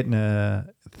say it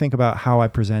think about how I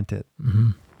present it.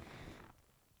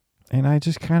 And I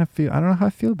just kind of feel, I don't know how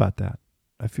I feel about that.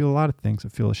 I feel a lot of things. I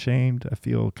feel ashamed. I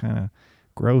feel kind of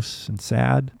gross and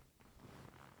sad.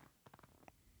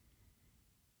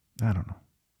 I don't know.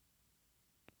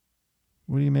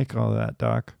 What do you make of all that,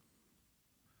 Doc?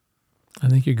 I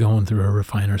think you're going through a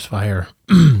refiner's fire.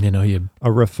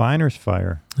 A refiner's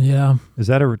fire? Yeah. Is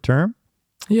that a term?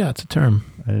 Yeah, it's a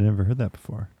term. I never heard that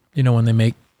before.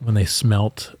 When they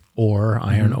smelt ore,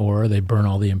 iron ore, they burn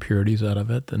all the impurities out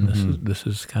of it. And this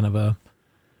is kind of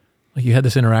like you had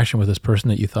this interaction with this person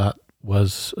that you thought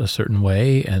was a certain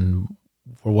way, and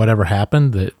for whatever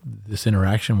happened, that this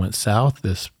interaction went south,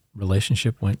 this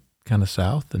relationship went kind of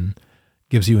south, and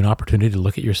gives you an opportunity to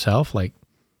look at yourself like,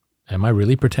 am I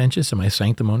really pretentious? Am I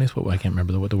sanctimonious? I can't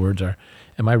remember what the words are.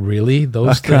 Am I really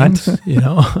those things?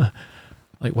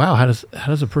 Like, wow, how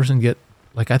does a person get,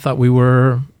 like, I thought we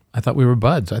were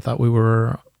buds. I thought we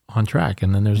were on track.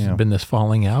 And then there's been this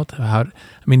falling out.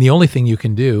 The only thing you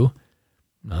can do,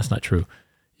 no, that's not true.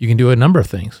 You can do a number of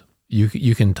things.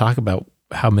 You can talk about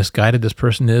how misguided this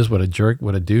person is, what a jerk,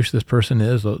 what a douche this person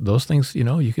is. Those things,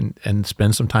 you can, and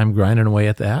spend some time grinding away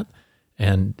at that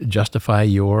and justify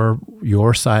your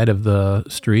side of the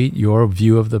street, your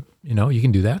view of the, you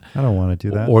can do that. I don't want to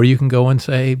do that. Or you can go and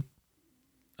say,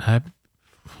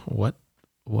 what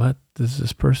does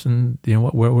this person,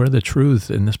 where are the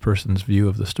truths in this person's view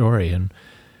of the story? And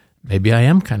maybe I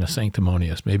am kind of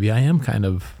sanctimonious. Maybe I am kind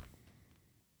of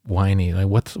whiny. Like,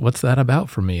 what's that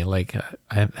about for me? Like,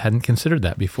 I hadn't considered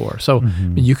that before. So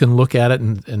you can look at it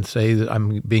and say that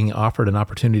I'm being offered an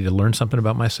opportunity to learn something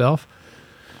about myself.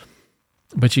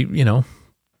 But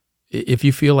if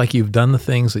you feel like you've done the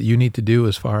things that you need to do,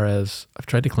 as far as I've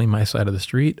tried to clean my side of the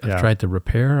street, I've tried to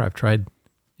repair, I've tried,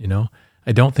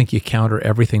 I don't think you counter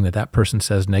everything that person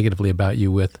says negatively about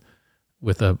you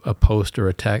with a post or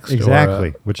a text.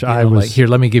 Exactly. Which I was like, here,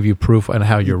 let me give you proof on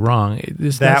how you're wrong.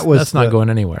 That's not going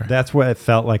anywhere. That's what it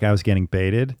felt like. I was getting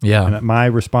baited. Yeah. And my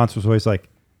response was always like,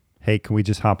 hey, can we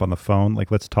just hop on the phone? Like,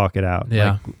 let's talk it out.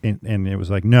 Yeah. Like, and it was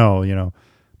like, no,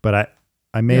 but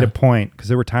I made a point, because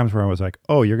there were times where I was like,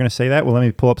 oh, you're going to say that? Well, let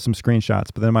me pull up some screenshots.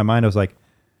 But then in my mind, I was like,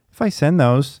 if I send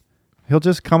those, he'll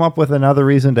just come up with another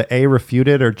reason to refute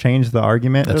it or change the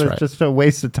argument. That's right. It's just a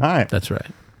waste of time. That's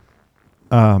right.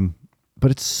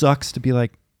 But it sucks to be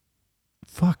like,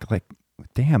 fuck, like,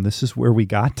 damn, this is where we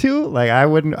got to? Like, I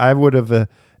would have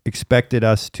expected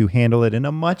us to handle it in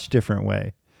a much different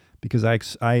way, because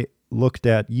I looked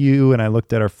at you and I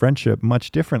looked at our friendship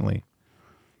much differently.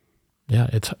 Yeah,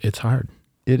 it's hard.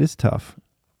 It is tough.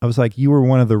 I was like, you were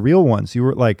one of the real ones. You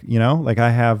were like, like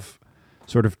I have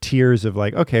sort of tiers of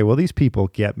like, okay, well, these people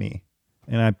get me.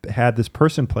 And I had this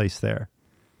person placed there.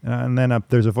 And then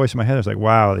there's a voice in my head that's like,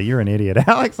 wow, you're an idiot,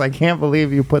 Alex. I can't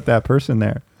believe you put that person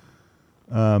there.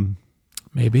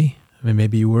 Maybe. I mean,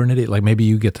 maybe you were an idiot. Like, maybe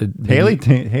you get to...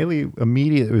 Haley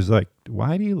immediately was like,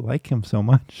 why do you like him so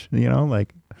much?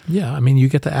 Like... Yeah, I mean, you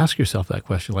get to ask yourself that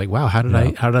question. Like, wow, how did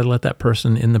I let that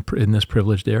person in this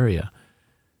privileged area?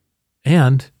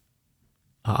 And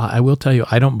I will tell you,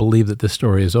 I don't believe that this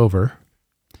story is over.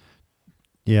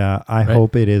 Yeah, I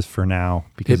hope it is for now,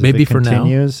 because if it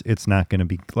continues, it's not going to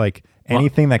be like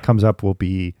anything that comes up will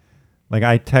be like,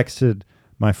 I texted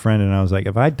my friend and I was like,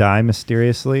 if I die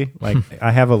mysteriously, like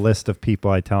I have a list of people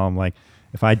I tell them, like,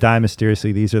 if I die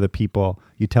mysteriously, these are the people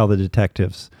you tell the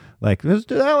detectives. Like,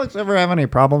 did Alex ever have any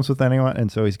problems with anyone?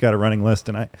 And so he's got a running list,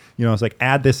 and I was like,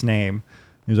 add this name.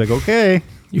 He was like, okay.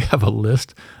 You have a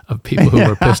list of people who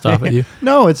were pissed off at you?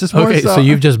 No, it's just more okay, so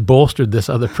you've just bolstered this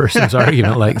other person's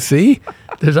argument. Like, see,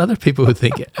 there's other people who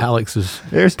think Alex is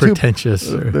pretentious.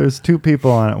 There's two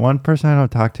people on it. One person I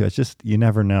don't talk to. It's just, you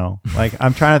never know. Like,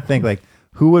 I'm trying to think, like,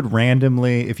 who would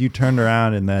randomly, if you turned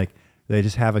around and like they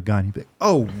just have a gun, you'd be like,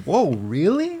 oh, whoa,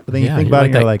 really? But then you think about it,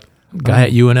 and you're like, guy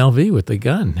at UNLV with the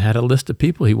gun had a list of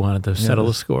people he wanted to settle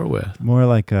the score with. More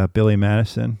like Billy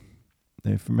Madison.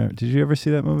 Did you ever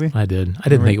see that movie? I did. I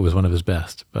didn't think it was one of his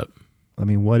best, but I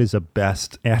mean, what is a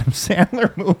best Adam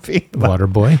Sandler movie?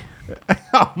 Waterboy.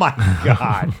 Oh my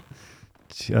God.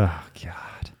 Oh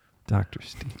God. Dr.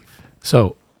 Steve.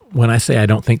 So when I say I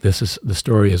don't think the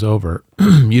story is over,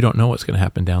 you don't know what's going to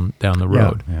happen down the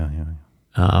road.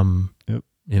 Yeah.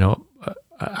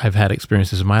 I've had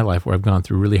experiences in my life where I've gone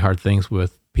through really hard things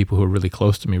with people who are really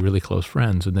close to me, really close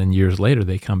friends. And then years later,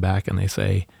 they come back and they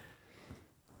say,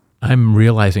 I'm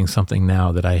realizing something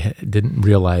now that I didn't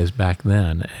realize back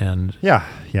then. And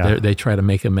they try to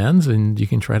make amends, and you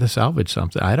can try to salvage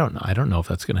something. I don't know if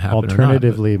that's going to happen.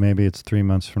 Alternatively, maybe it's 3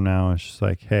 months from now. It's just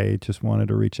like, hey, just wanted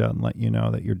to reach out and let you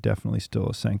know that you're definitely still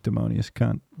a sanctimonious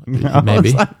cunt.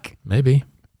 Maybe.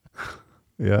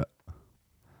 Yeah.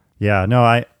 Yeah.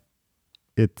 No,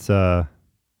 it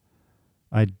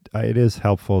is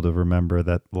helpful to remember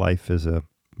that life is a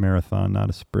marathon,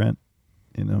 not a sprint.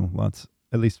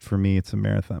 At least for me, it's a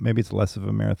marathon. Maybe it's less of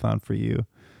a marathon for you,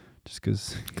 just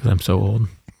because I'm so old.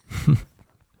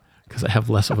 Because I have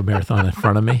less of a marathon in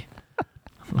front of me.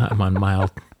 I'm on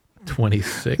mile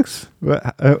 26.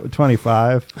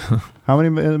 25. How many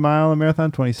mile a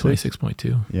marathon? 26?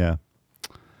 26.2. Yeah.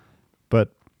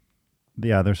 But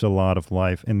yeah, there's a lot of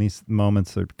life, and these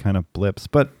moments are kind of blips.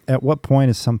 But at what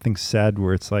point is something said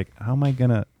where it's like, how am I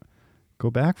going to go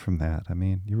back from that? I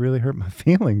mean, you really hurt my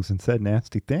feelings and said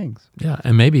nasty things. Yeah,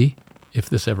 and maybe if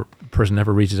this person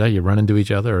ever reaches out, you run into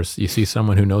each other, or you see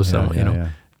someone who knows someone,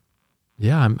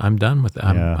 I'm done with that.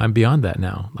 I'm beyond that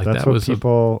now. Like, that's that what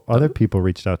was other people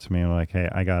reached out to me and were like, hey,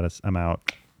 I got it. I'm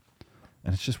out.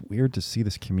 And it's just weird to see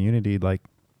this community, like,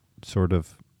 sort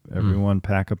of everyone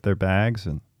pack up their bags.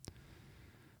 And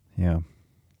yeah,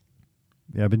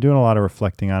 I've been doing a lot of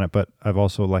reflecting on it, but I've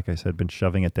also, like I said, been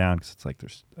shoving it down, because it's like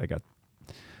I got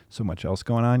so much else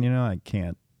going on, I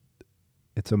can't.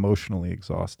 It's emotionally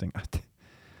exhausting.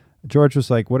 George was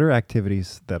like, what are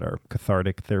activities that are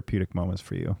cathartic, therapeutic moments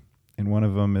for you? And one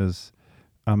of them is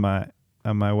on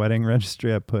my wedding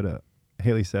registry,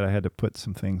 Haley said I had to put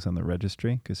some things on the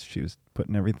registry because she was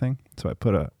putting everything. So I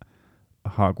put a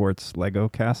Hogwarts Lego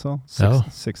castle,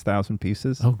 6,000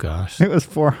 pieces. Oh, gosh. It was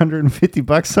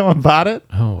 $450. Someone bought it.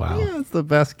 Oh, wow. Yeah, it's the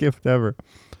best gift ever.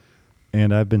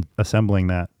 And I've been assembling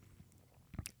that.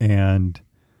 And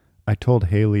I told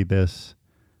Haley this.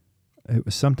 It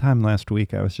was sometime last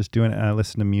week. I was just doing it, and I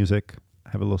listened to music. I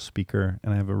have a little speaker,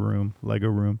 and I have a room, Lego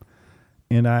room.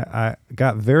 And I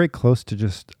got very close to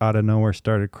just out of nowhere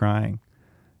started crying.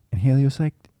 And Haley was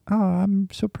like, oh, I'm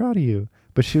so proud of you.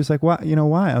 But she was like, why? You know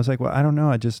why? I was like, well, I don't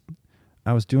know.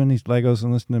 I was doing these Legos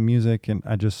and listening to music, and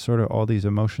I just sort of, all these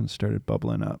emotions started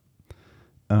bubbling up.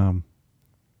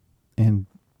 And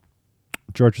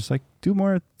George was like, do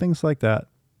more things like that.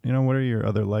 You know, what are your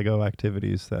other Lego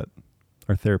activities that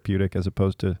are therapeutic as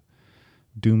opposed to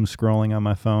doom scrolling on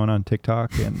my phone on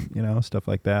TikTok and, you know, stuff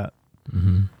like that.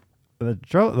 Mm-hmm.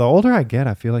 The older I get,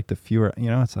 I feel like the fewer, you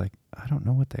know, it's like, I don't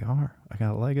know what they are. I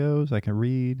got Legos. I can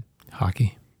read.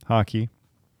 Hockey.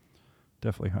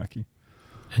 Definitely hockey.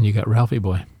 And you got Ralphie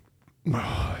Boy.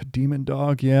 Demon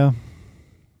dog, yeah.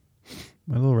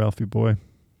 My little Ralphie boy.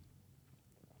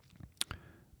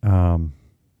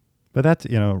 But that's,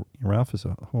 you know, Ralph is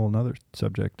a whole nother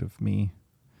subject of me.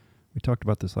 We talked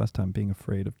about this last time, being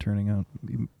afraid of turning out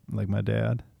like my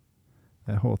dad.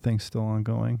 That whole thing's still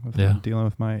ongoing with him dealing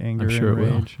with my anger and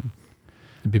rage.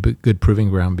 It'd be a good proving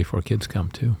ground before kids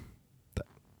come, too.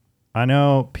 I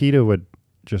know PETA would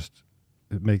just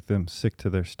make them sick to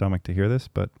their stomach to hear this,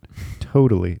 but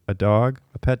totally, a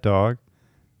pet dog,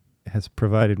 has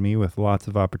provided me with lots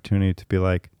of opportunity to be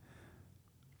like,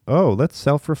 oh, let's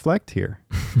self-reflect here.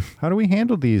 How do we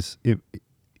handle these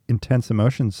intense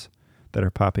emotions that are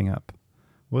popping up?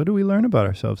 What do we learn about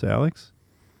ourselves, Alex?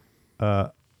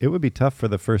 It would be tough for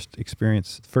the first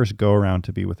go-around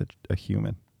to be with a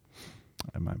human.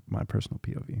 My personal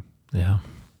POV. Yeah.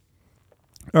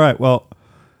 All right, well,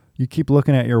 you keep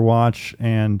looking at your watch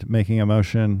and making a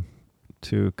motion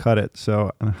to cut it.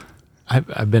 So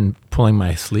I've been pulling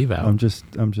my sleeve out. I'm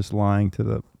just lying for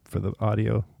the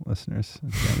audio listeners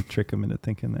and trying to trick them into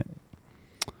thinking that.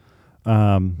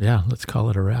 Yeah, let's call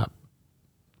it a wrap.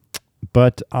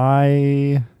 But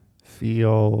I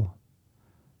feel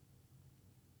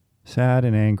sad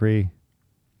and angry,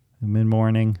 and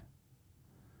mid-morning,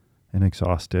 and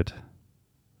exhausted,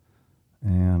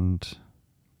 and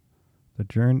the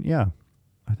journey. Yeah,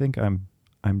 I think I'm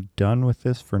done with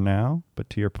this for now. But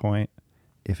to your point,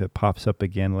 if it pops up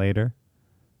again later,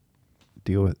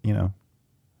 deal with. You know,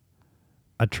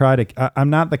 I'm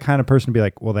not the kind of person to be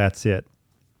like, well, that's it,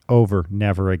 over,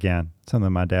 never again.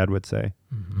 Something my dad would say.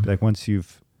 Mm-hmm. Like once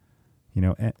you've, you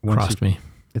know, crossed me.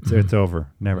 It's over.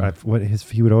 Never.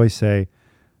 He would always say,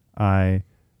 I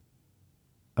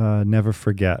never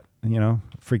forget. You know,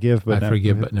 forgive but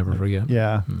never forget.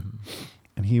 Yeah. Mm-hmm.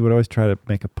 And he would always try to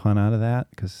make a pun out of that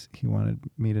because he wanted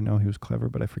me to know he was clever,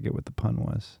 but I forget what the pun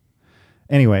was.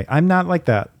 Anyway, I'm not like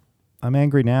that. I'm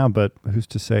angry now, but who's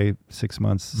to say 6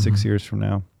 months, 6 years from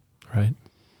now? Right.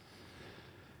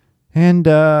 And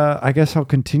I guess I'll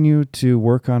continue to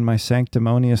work on my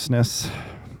sanctimoniousness.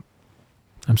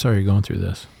 I'm sorry you're going through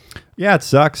this. Yeah, it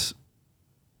sucks.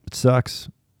 It's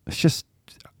just,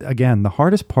 again, the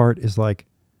hardest part is like,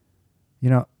 you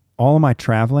know, all of my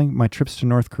traveling, my trips to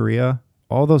North Korea,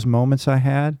 all those moments I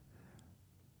had,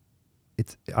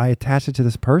 I attach it to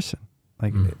this person.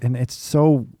 Like, and it's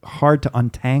so hard to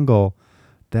untangle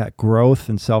that growth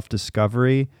and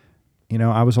self-discovery. You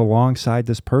know, I was alongside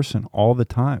this person all the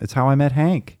time. It's how I met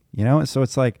Hank, you know? So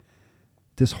it's like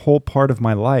this whole part of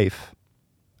my life,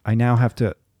 I now have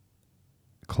to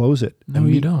close it. No,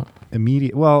 you don't.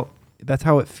 Well, that's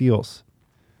how it feels.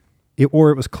 It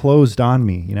was closed on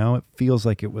me, you know? It feels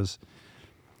like it was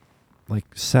like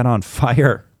set on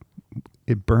fire.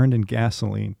 It burned in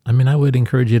gasoline. I mean, I would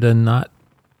encourage you to not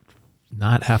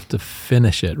have to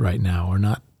finish it right now, or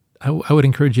not. I would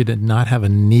encourage you to not have a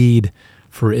need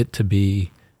for it to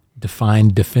be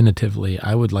defined definitively.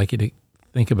 I would like you to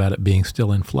think about it being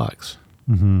still in flux.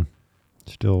 Mm-hmm.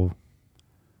 Still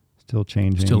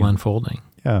changing. Still unfolding.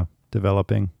 Yeah,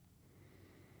 developing.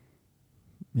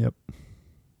 Yep.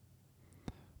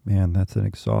 Man, that's an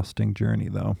exhausting journey,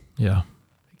 though. Yeah,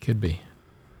 it could be.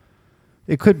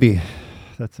 It could be.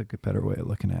 That's a better way of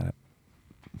looking at it.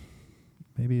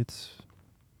 Maybe it's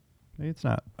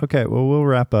not. Okay, well, we'll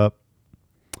wrap up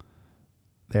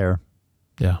there.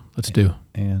 Yeah, let's do.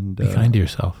 And be kind to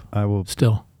yourself. I will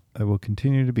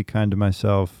continue to be kind to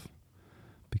myself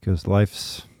because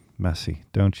life's messy.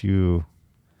 Don't you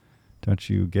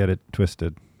get it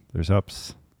twisted. There's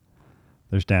ups.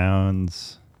 There's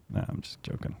downs. No, I'm just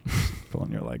joking. Just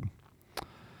pulling your leg.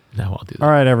 Now I'll do that. All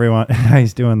right, everyone.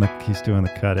 he's doing the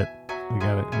cut it. We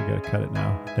gotta cut it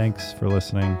now. Thanks for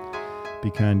listening. Be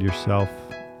kind to yourself.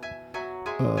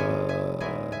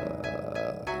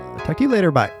 Talk to you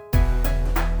later. Bye.